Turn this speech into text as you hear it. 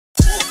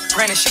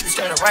Granny, she was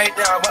standing right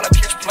there while I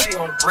catch play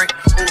on the brick.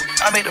 Ooh,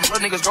 I made them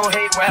little niggas go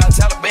haywire,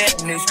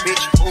 Taliban in this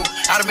bitch. Ooh,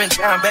 I done been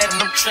down bad in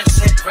them trenches,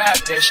 had to grab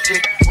that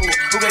shit. Ooh,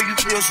 who gave you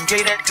pills? Who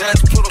gave that gun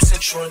to Pluto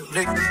Central and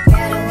lick?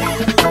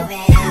 Got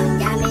me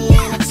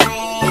in a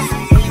trance.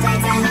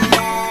 DJ turn me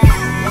up.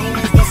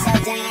 Ladies get so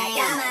damn.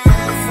 Got my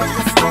eyes full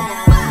of stuff.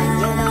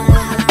 You don't know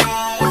my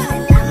face.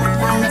 And got my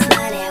thumbs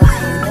money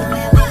while you do it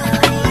with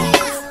no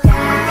hands.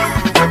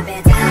 Drop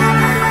it down.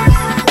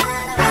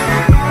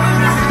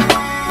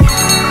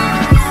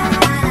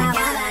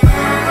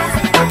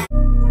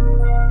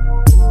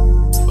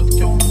 Fuck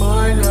your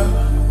mind up.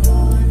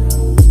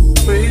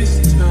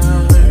 Waste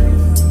time.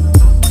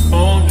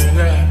 Only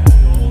that.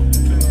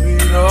 Do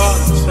it all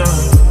the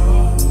time.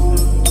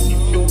 Keep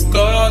your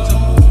guards up.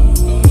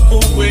 Or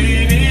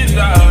wait in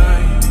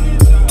line.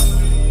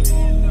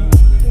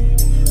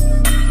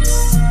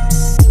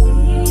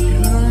 You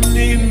don't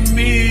need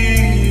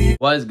me.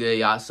 What's good,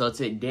 y'all? So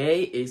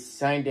today is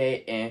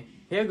Sunday and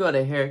here go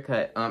the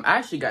haircut. I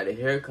actually got the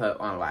haircut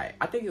on like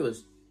I think it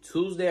was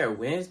Tuesday or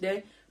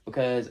Wednesday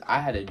because I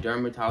had a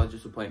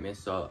dermatologist appointment,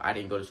 so I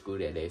didn't go to school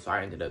that day, so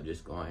I ended up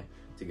just going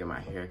to get my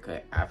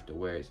haircut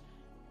afterwards.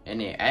 And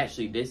then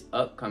actually this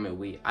upcoming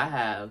week I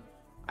have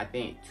I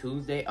think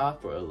Tuesday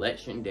off for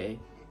election day,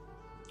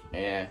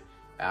 and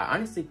I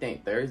honestly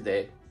think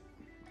Thursday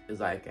is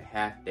like a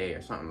half day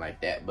or something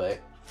like that. But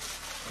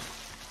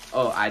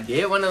oh, I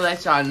did want to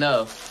let y'all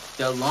know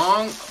the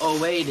long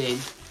awaited,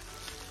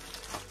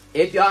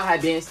 if y'all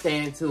have been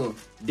staying tuned,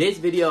 this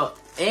video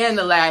and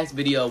the last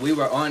video, we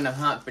were on the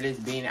hunt for this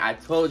beanie. I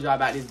told y'all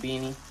about this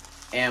beanie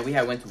and we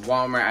had went to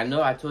Walmart. I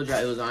know I told y'all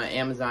it was on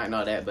Amazon and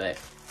all that, but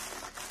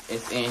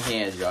it's in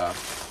hands, y'all.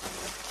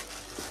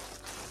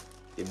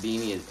 The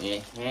beanie is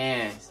in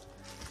hands.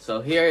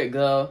 So here it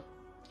go.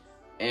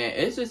 And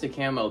it's just a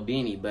camo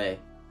beanie, but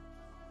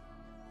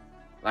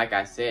like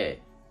I said,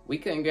 we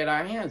couldn't get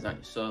our hands on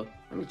it. So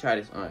let me try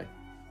this on.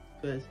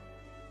 Cause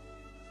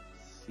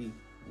see,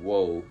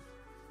 whoa.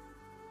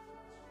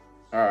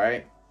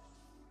 Alright.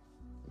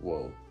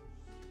 Whoa.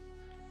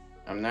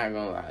 I'm not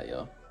gonna lie,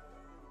 yo.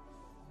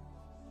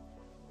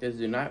 This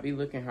do not be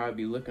looking how I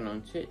be looking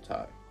on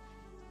TikTok.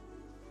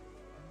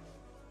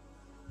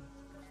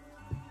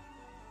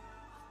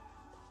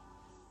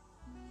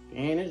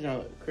 Damn, this don't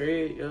look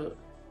crazy, yo.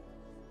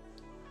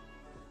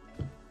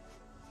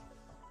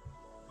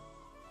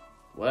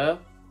 Well,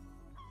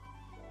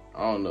 I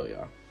don't know,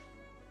 y'all.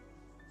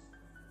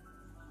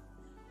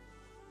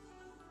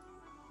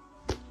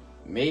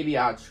 Maybe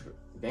I'll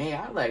dang,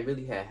 I like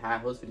really had high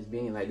hopes for this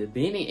beanie. Like the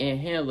beanie in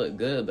hand look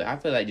good, but I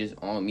feel like just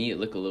on me it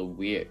look a little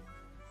weird.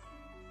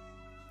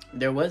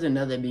 There was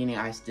another beanie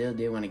I still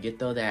did want to get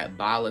though, that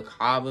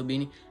balaclava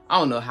beanie. I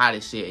don't know how to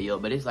say it, yo,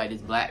 but it's like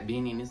this black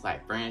beanie and it's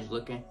like French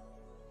looking.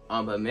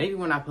 But maybe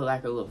when I put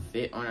like a little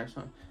fit on it or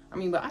something. I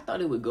mean, but I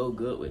thought it would go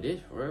good with this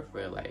for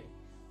real. Like,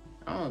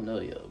 I don't know,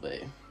 yo,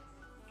 but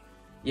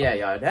yeah,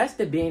 y'all, that's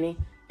the beanie.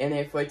 And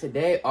then for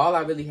today, all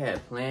I really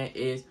had planned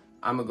is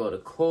I'm gonna go to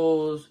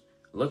Kohl's,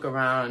 look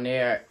around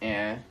there,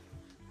 and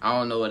I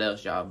don't know what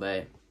else, y'all.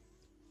 But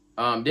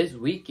this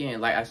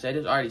weekend, like I said,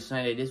 it's already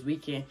Sunday. This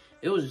weekend,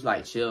 it was just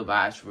like chill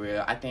vibes for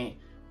real. I think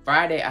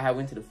Friday I had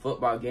went to the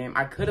football game.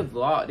 I could have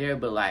vlogged there,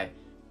 but like,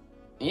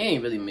 you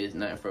ain't really missed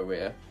nothing for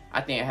real. I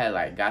think I had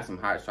like got some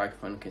hot chocolate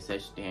from the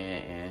concession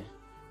stand, and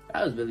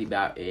that was really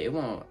about it. It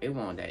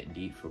wasn't that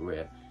deep for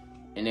real.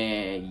 And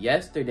then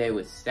yesterday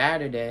was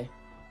Saturday.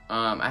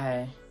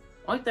 Only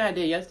thing I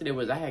did yesterday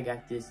was I had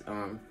got this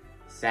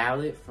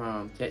salad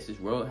from Texas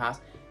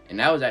Roadhouse, and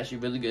that was actually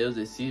really good. It was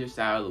a Caesar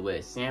salad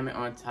with salmon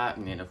on top,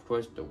 and then of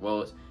course the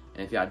rolls.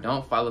 And if y'all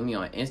don't follow me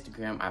on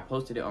Instagram, I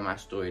posted it on my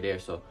story there,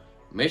 so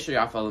make sure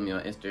y'all follow me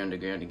on Instagram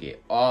to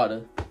get all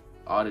the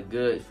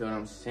good, feel what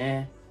I'm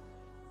saying?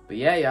 But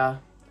yeah, y'all,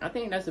 I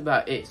think that's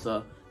about it.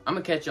 So I'm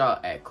gonna catch y'all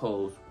at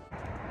Kohl's.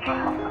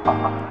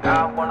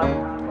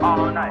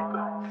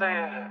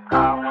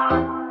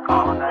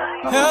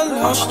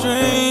 Hello,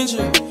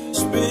 stranger.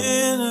 It's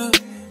been a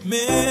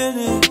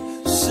minute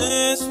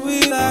since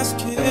we last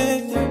kicked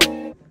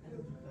it.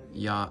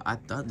 Y'all, I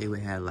thought they would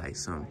have like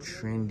some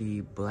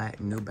trendy black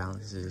New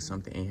Balances or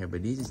something in here,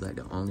 but these is like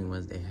the only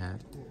ones they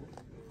have.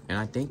 And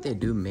I think they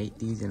do make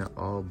these in an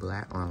all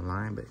black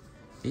online, but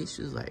these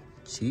shoes like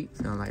cheap,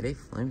 feeling like they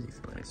flimsy,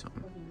 feeling like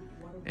something.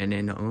 And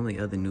then the only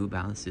other New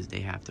Balances they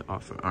have to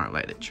offer aren't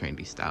like the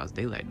trendy styles.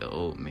 They like the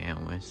old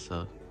man ones.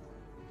 So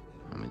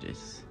I'm gonna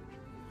just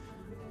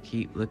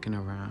keep looking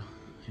around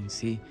and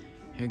see.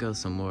 Here goes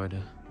some more of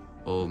the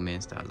old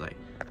man styles. Like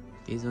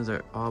these ones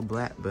are all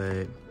black,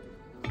 but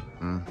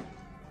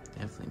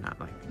definitely not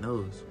like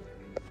those.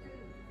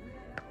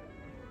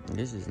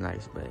 This is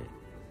nice, but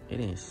it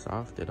ain't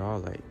soft at all.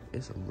 Like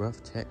it's a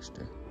rough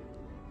texture.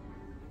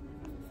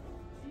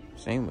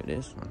 Same with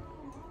this one.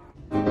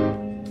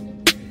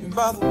 And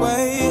by the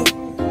way,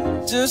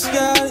 just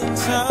got in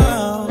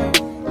town,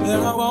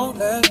 and I won't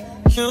let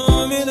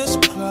cumulus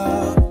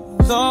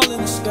clouds all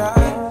in the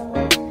sky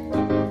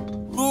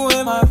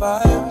ruin my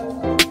vibe.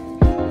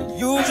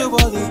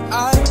 Usually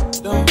I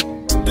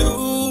don't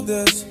do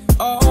this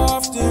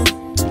often,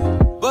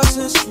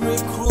 business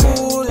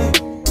recruiting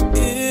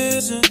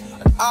isn't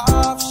an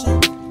option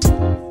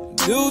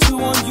due to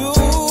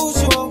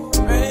unusual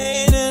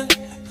rain and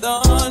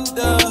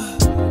thunder.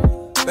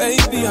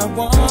 Baby, I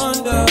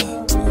wonder,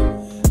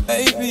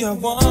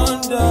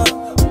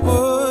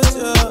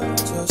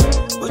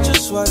 would you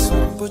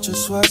put your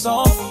sweats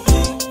on for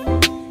me?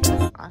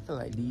 I feel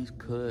like these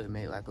could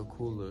make like a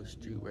cool little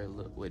streetwear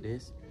look with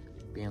this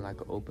being like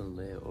an open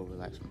lid over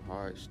like some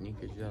hard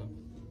sneakers, yo.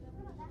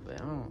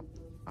 But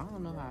I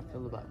don't know how I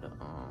feel about the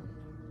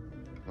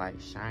like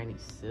shiny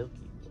silky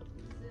look.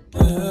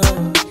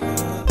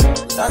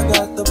 I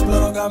got the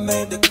plug, I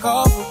made the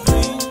call for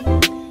me.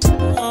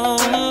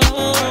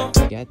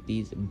 Got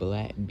these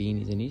black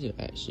beanies, and these are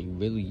actually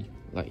really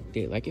like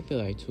thick. Like it feel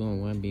like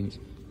 2-in-1 beanies,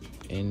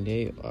 and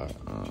they are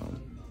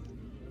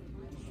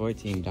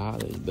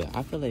 $14. But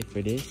I feel like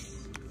for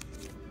this,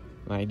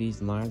 like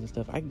these lines and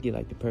stuff, I could get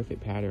like the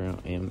perfect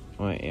pattern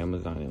on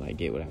Amazon and like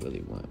get what I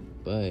really want.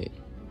 But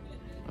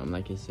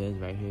like it says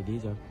right here,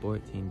 these are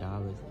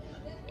 $14,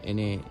 and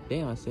then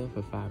they on sale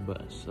for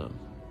 $5. So,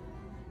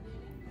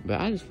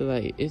 but I just feel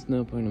like it's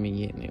no point in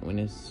me getting it when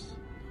it's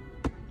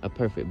a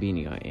perfect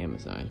beanie on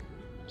Amazon.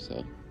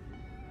 So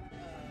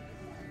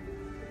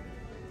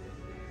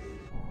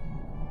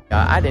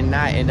I did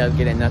not end up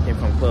getting nothing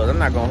from clothes. I'm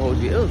not gonna hold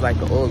you. It was like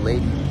an old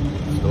lady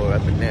store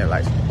up in there,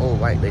 like some old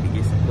white lady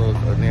get some clothes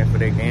up in there for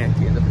their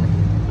grandkids up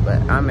in there.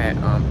 But I'm at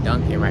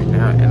Dunkin' right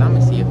now, and I'm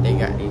gonna see if they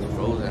got these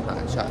frozen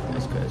hot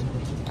chocolates, cause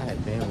I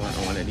had been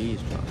wanting one of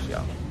these trunks,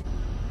 y'all.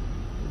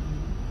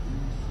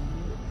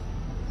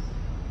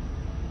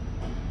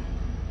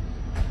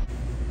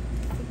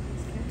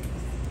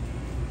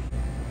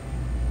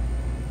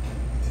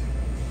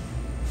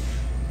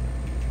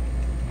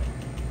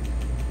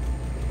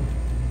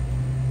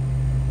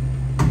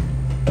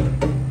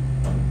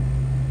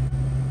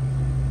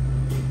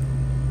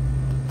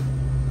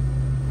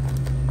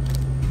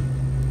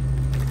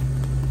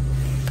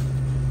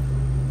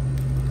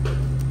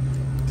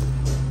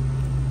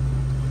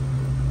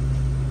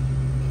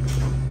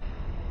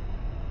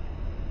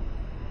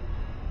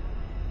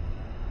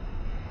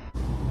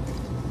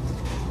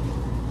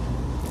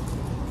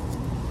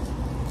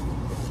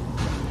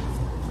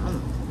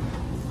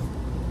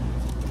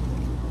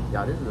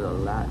 Y'all, this is a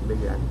lot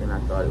bigger than I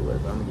thought it was.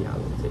 But I'm gonna get y'all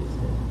a little taste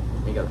of it.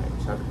 They got like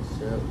chocolate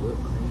syrup,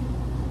 whipped cream.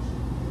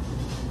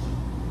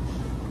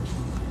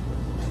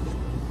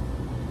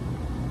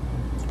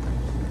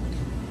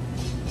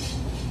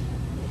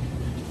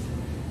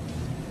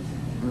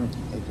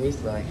 It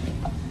tastes like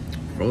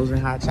frozen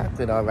hot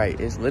chocolate, all right.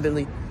 It's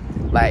literally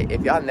like,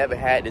 if y'all never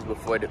had this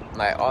before,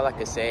 like all I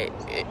can say,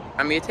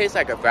 I mean, it tastes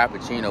like a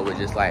frappuccino with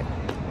just like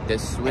the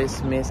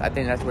Swiss Miss. I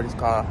think that's what it's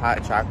called,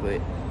 hot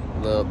chocolate,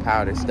 little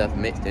powder stuff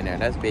mixed in there.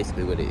 That's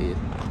basically what it is.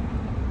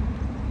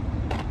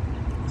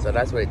 So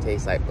that's what it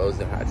tastes like,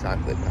 frozen hot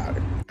chocolate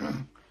powder.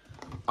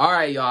 All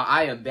right, y'all,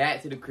 I am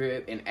back to the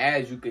crib, and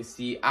as you can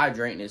see, I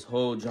drank this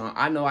whole junk.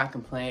 I know I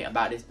complained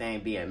about this thing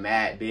being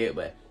mad big,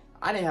 but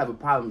I didn't have a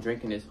problem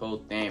drinking this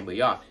whole thing. But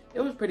y'all, it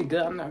was pretty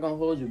good. I'm not gonna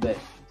hold you, but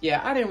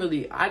yeah, I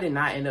did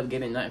not end up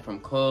getting nothing from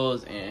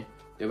Kohl's, and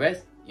the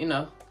rest, you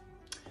know.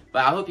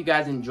 But I hope you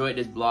guys enjoyed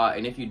this vlog,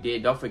 and if you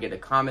did, don't forget to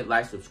comment,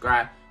 like,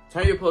 subscribe,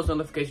 turn your post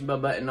notification bell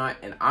button on,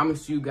 and I'm gonna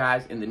see you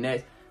guys in the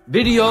next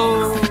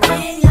video.